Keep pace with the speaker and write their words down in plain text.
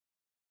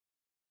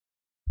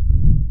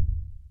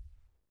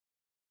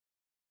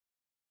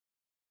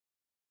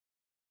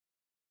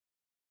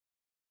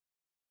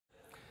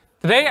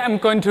Today I'm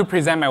going to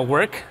present my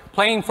work,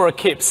 Playing for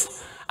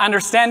Keeps,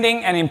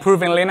 Understanding and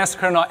Improving Linux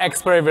Kernel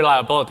Exploit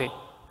Reliability.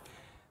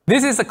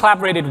 This is a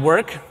collaborated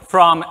work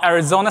from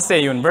Arizona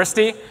State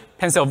University,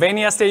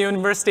 Pennsylvania State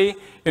University,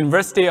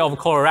 University of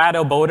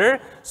Colorado Boulder,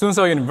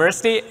 Soongsil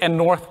University, and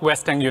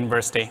Northwestern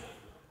University.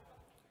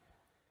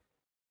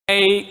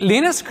 A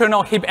Linux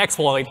kernel heap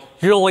exploit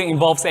usually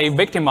involves a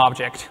victim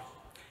object.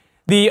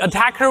 The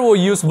attacker will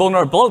use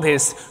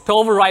vulnerabilities to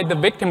override the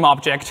victim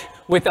object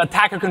with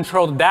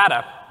attacker-controlled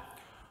data.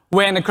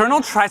 When the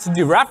kernel tries to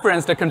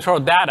dereference the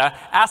controlled data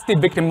as the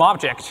victim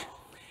object,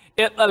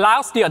 it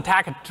allows the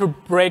attacker to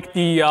break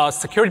the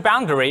security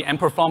boundary and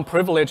perform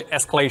privilege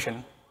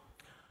escalation.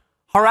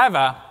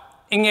 However,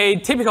 in a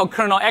typical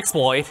kernel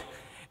exploit,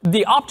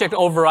 the object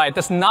override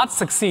does not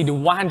succeed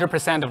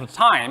 100% of the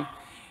time.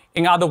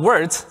 In other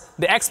words,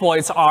 the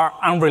exploits are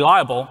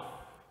unreliable.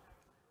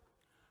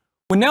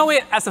 We know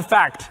it as a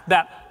fact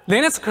that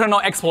Linux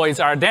kernel exploits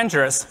are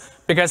dangerous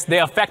because they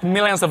affect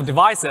millions of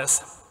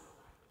devices.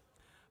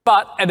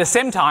 But at the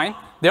same time,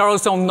 they are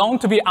also known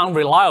to be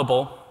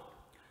unreliable.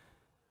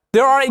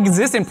 There are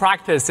existing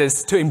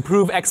practices to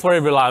improve exploit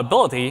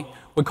reliability.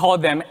 We call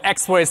them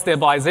exploit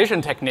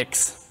stabilization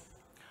techniques.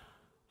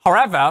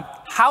 However,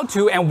 how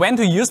to and when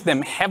to use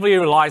them heavily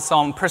relies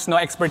on personal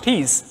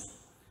expertise.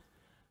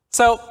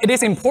 So it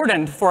is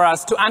important for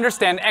us to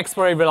understand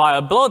exploit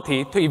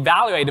reliability to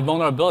evaluate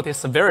vulnerability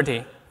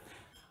severity.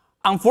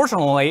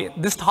 Unfortunately,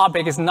 this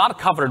topic is not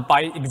covered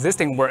by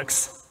existing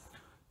works.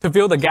 To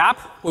fill the gap,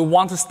 we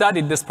want to study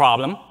this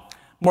problem.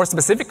 More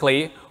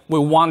specifically, we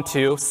want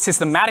to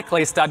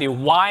systematically study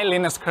why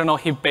Linux kernel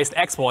heap-based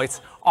exploits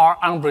are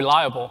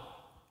unreliable.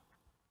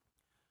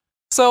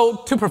 So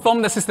to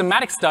perform the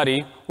systematic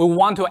study, we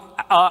want to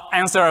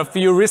answer a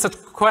few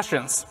research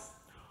questions.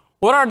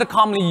 What are the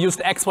commonly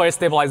used exploit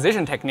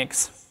stabilization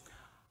techniques?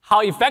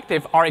 How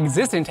effective are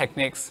existing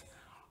techniques?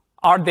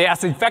 Are they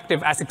as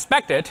effective as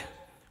expected?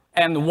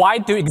 And why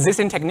do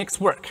existing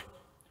techniques work?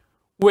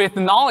 With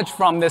knowledge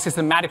from the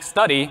systematic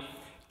study,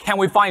 can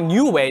we find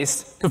new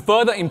ways to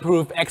further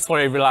improve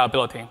exploit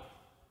reliability?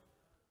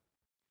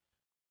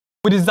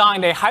 We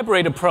designed a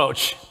hybrid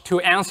approach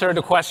to answer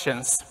the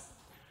questions.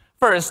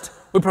 First,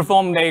 we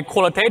performed a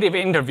qualitative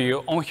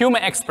interview on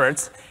human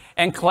experts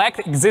and collect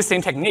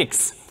existing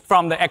techniques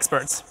from the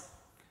experts.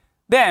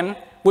 Then,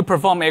 we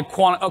perform a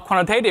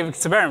quantitative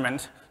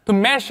experiment to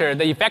measure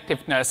the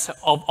effectiveness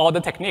of all the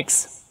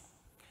techniques.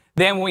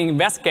 Then we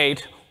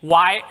investigate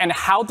why and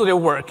how do they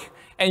work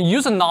and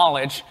use the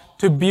knowledge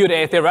to build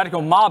a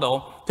theoretical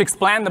model to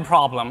explain the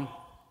problem.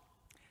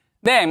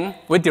 Then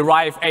we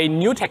derive a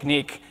new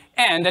technique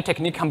and a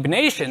technique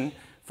combination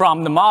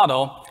from the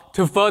model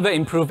to further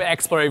improve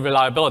exploit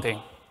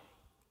reliability.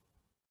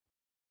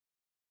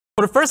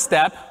 For the first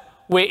step,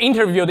 we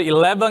interviewed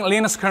 11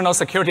 Linux kernel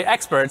security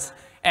experts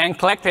and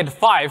collected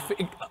 5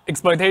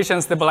 exploitation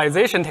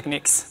stabilization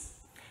techniques,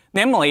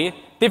 namely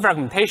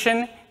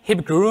defragmentation,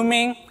 heap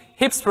grooming,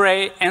 heap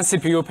spray, and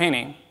CPU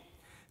pinning.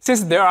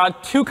 Since there are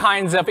 2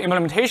 kinds of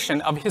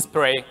implementation of heap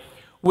spray,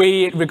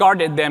 we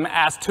regarded them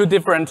as 2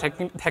 different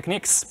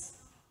techniques.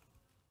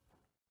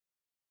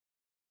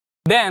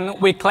 Then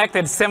we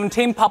collected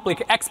 17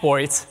 public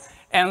exploits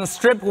and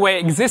stripped away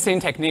existing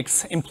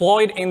techniques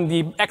employed in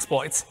the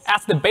exploits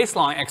as the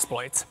baseline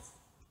exploits.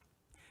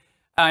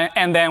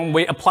 And then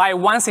we apply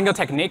one single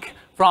technique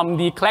from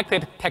the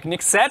collected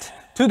technique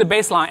set to the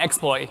baseline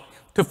exploit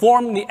to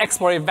form the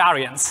exploit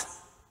variants.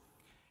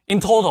 In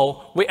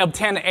total, we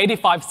obtained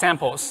 85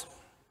 samples.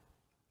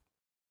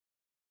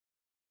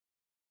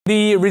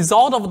 The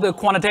result of the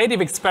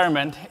quantitative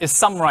experiment is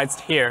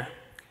summarized here.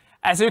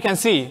 As you can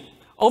see,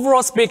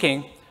 overall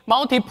speaking,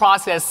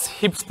 multi-process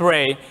heap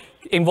spray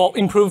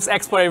improves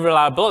exploit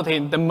reliability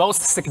the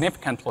most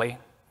significantly.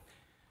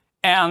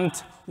 And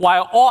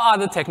while all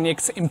other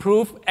techniques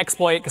improve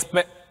exploit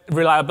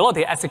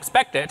reliability as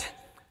expected,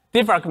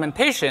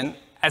 defragmentation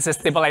as a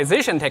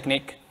stabilization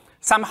technique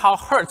somehow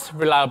hurts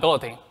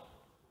reliability.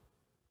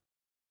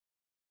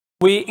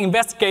 We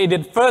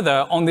investigated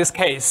further on this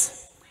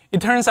case.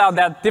 It turns out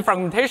that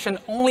defragmentation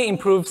only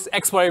improves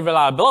exploit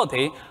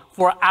reliability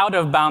for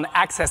out-of-bound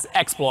access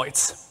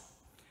exploits.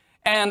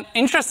 And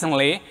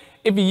interestingly,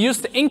 if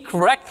used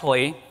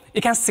incorrectly,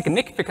 it can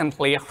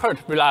significantly hurt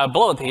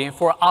reliability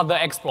for other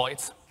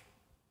exploits.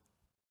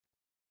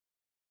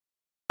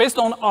 Based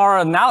on our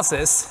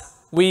analysis,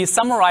 we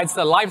summarized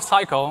the life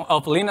cycle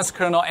of Linux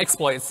kernel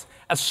exploits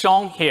as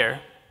shown here.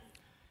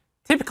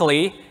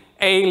 Typically,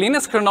 a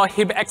Linux kernel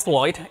heap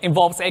exploit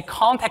involves a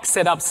context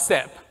setup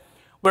step,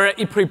 where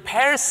it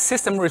prepares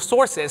system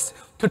resources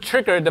to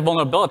trigger the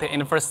vulnerability in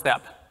the first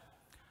step.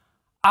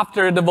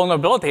 After the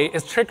vulnerability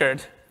is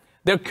triggered,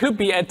 there could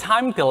be a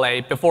time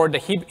delay before the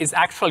heap is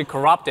actually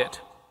corrupted.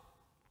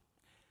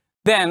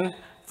 Then,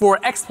 for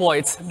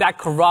exploits that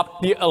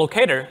corrupt the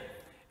allocator,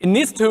 it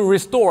needs to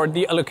restore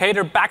the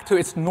allocator back to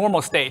its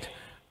normal state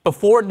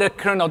before the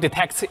kernel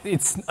detects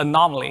its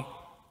anomaly.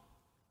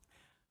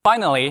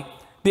 Finally,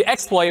 the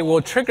exploit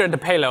will trigger the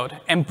payload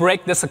and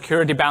break the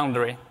security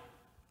boundary.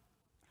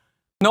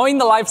 Knowing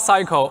the life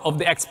cycle of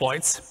the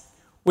exploits,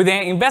 We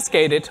then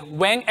investigated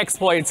when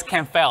exploits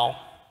can fail.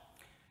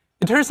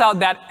 It turns out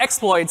that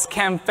exploits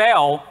can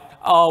fail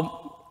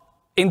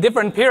in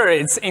different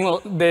periods in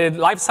the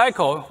life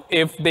cycle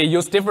if they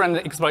use different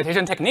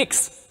exploitation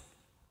techniques.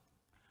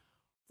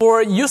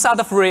 For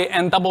use-out-of-free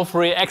and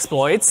double-free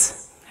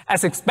exploits,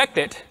 as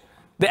expected,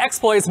 the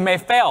exploits may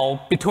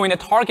fail between the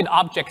target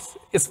object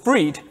is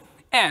freed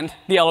and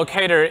the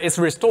allocator is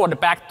restored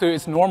back to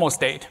its normal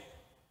state.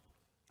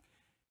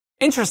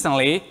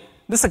 Interestingly,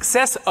 the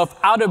success of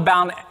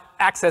out-of-bound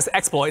access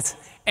exploits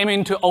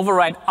aiming to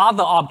override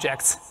other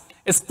objects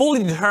is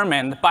fully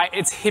determined by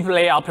its heap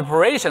layout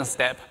preparation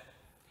step.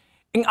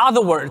 In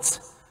other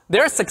words,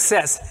 their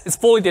success is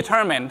fully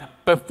determined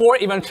before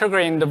even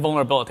triggering the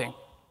vulnerability.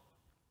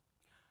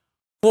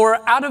 For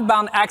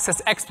out-of-bound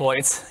access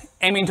exploits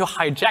aiming to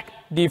hijack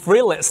the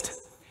free list,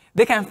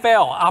 they can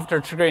fail after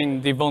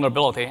triggering the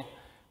vulnerability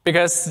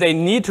because they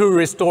need to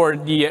restore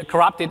the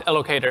corrupted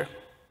allocator.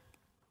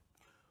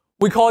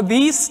 We call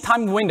these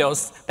time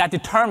windows that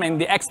determine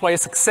the exploit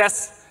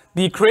success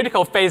the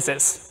critical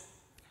phases.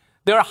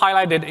 They are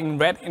highlighted in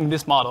red in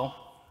this model.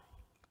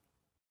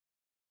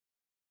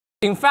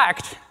 In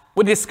fact,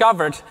 we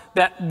discovered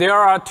that there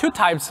are two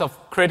types of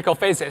critical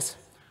phases.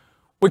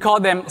 We call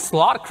them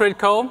slot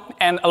critical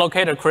and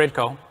allocator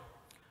critical.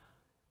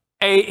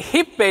 A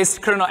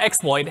heap-based kernel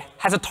exploit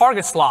has a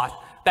target slot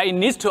that it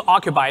needs to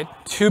occupy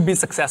to be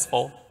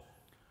successful.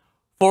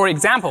 For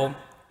example,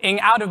 in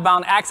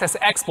out-of-bound access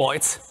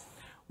exploits,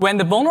 when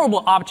the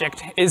vulnerable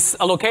object is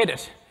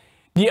allocated,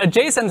 the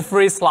adjacent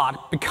free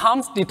slot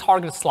becomes the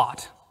target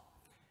slot.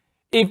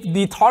 If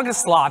the target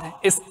slot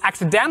is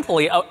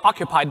accidentally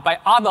occupied by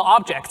other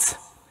objects,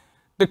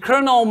 the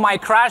kernel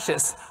might crash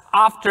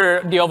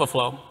after the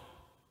overflow.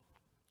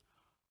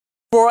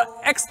 For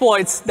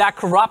exploits that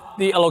corrupt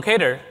the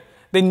allocator,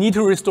 they need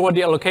to restore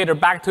the allocator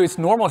back to its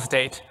normal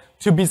state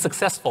to be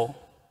successful.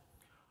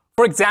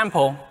 For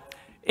example,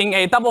 in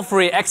a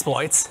double-free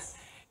exploit,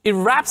 it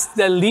wraps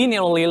the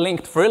linearly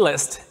linked free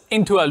list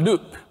into a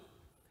loop.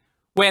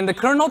 When the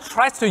kernel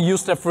tries to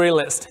use the free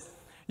list,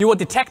 you will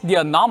detect the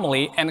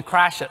anomaly and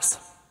crashes.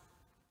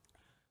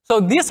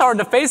 So these are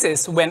the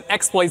phases when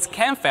exploits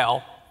can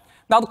fail.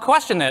 Now the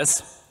question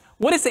is,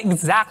 what is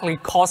exactly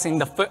causing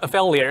the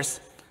failures,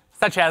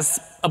 such as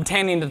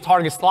obtaining the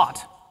target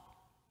slot?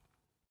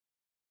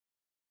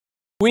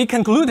 We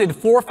concluded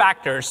 4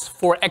 factors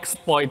for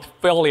exploit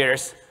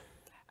failures.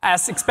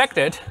 As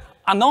expected,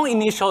 a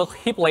non-initial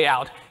heap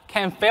layout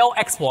can fail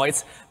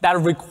exploits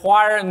that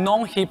require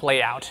non-heap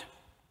layout.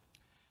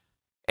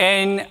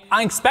 An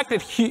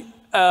unexpected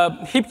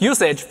heap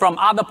usage from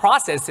other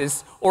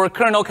processes or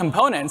kernel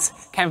components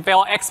can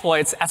fail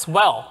exploits as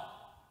well.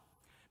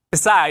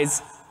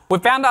 Besides, we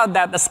found out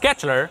that the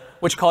scheduler,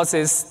 which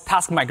causes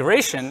task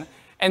migration,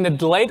 and the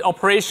delayed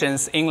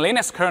operations in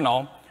Linux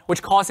kernel,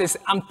 which causes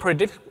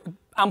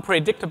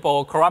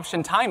unpredictable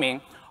corruption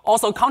timing,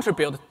 also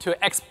contribute to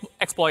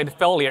exploit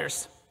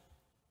failures.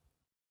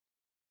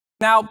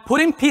 Now,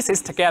 putting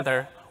pieces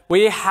together,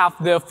 we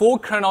have the full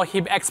kernel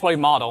heap exploit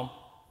model.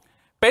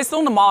 Based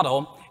on the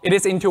model, it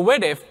is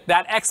intuitive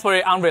that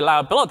exploit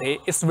unreliability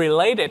is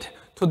related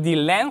to the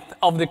length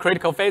of the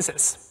critical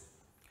phases.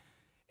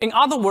 In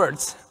other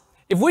words,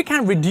 if we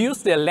can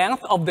reduce the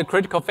length of the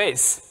critical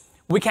phase,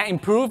 we can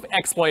improve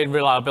exploit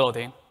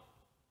reliability.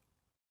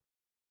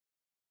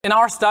 In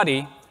our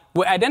study,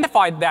 we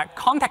identified that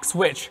context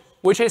switch,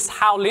 which is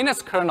how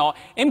Linux kernel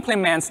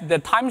implements the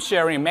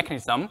time-sharing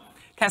mechanism,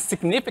 can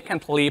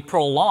significantly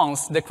prolong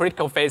the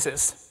critical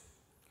phases.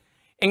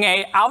 In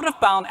an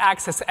out-of-bound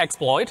access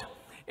exploit,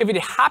 if it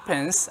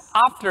happens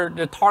after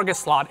the target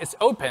slot is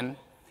open,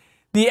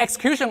 the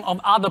execution of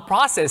other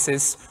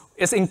processes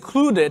is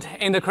included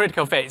in the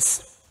critical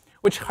phase,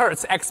 which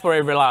hurts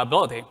exploit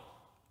reliability.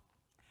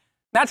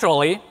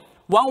 Naturally,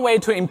 one way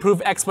to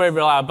improve exploit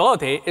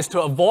reliability is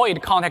to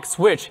avoid context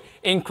switch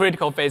in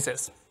critical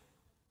phases.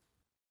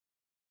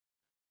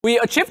 We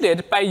achieved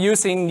it by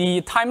using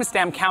the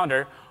timestamp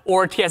counter,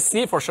 or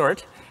TSC for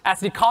short, as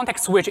the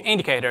context switch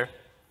indicator.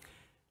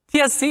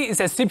 TSC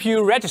is a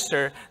CPU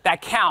register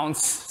that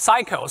counts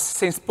cycles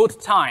since boot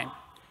time.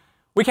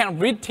 We can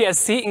read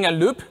TSC in a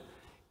loop.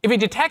 If it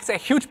detects a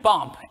huge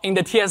bump in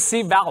the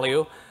TSC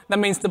value, that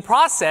means the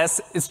process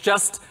is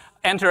just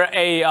enter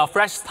a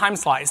fresh time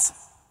slice.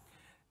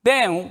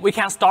 Then we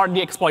can start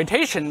the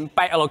exploitation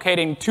by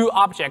allocating 2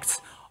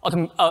 objects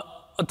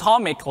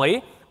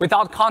atomically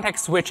without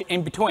context switch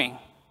in between.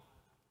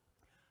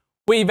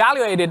 We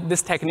evaluated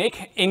this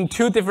technique in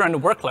 2 different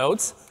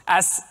workloads,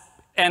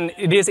 and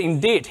it is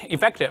indeed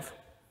effective,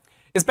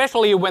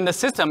 especially when the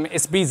system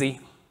is busy.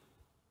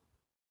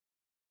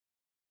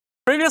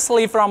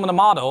 Previously from the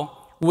model,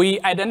 we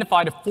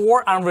identified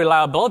 4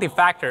 unreliability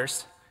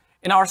factors.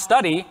 In our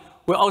study,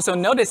 we also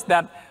noticed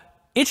that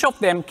each of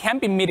them can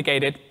be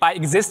mitigated by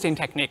existing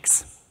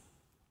techniques.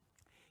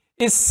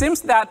 It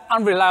seems that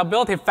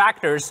unreliability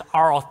factors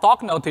are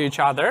orthogonal to each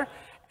other,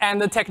 and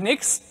the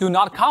techniques do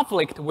not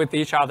conflict with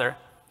each other.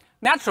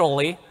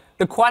 Naturally,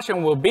 the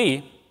question will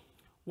be,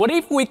 what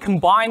if we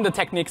combine the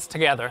techniques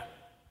together?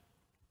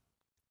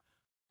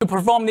 To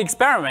perform the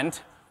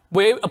experiment,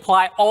 we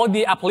apply all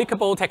the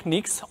applicable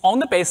techniques on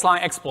the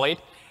baseline exploit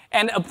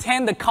and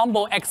obtain the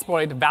combo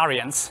exploit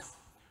variance.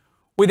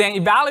 We then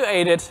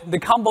evaluated the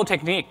combo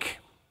technique.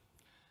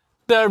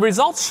 The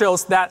results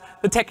shows that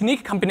the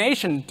technique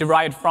combination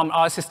derived from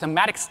our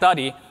systematic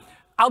study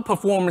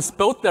outperforms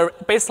both the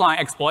baseline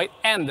exploit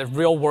and the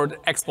real-world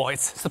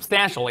exploits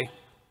substantially.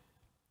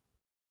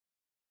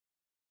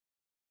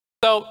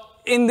 So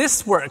in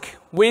this work,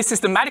 we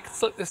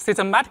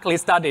systematically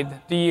studied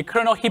the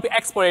kernel heap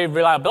exploit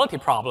reliability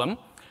problem.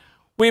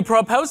 We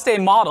proposed a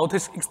model to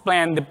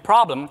explain the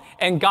problem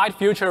and guide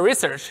future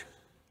research.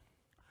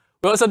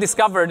 We also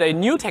discovered a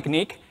new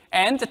technique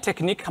and a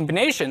technique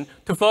combination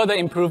to further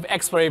improve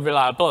exploit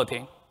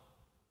reliability.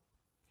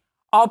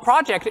 Our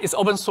project is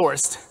open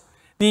sourced.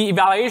 The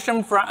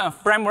evaluation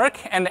framework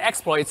and the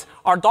exploits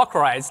are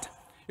Dockerized.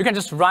 You can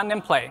just run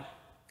and play.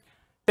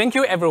 Thank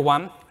you,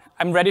 everyone.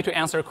 I'm ready to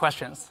answer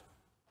questions.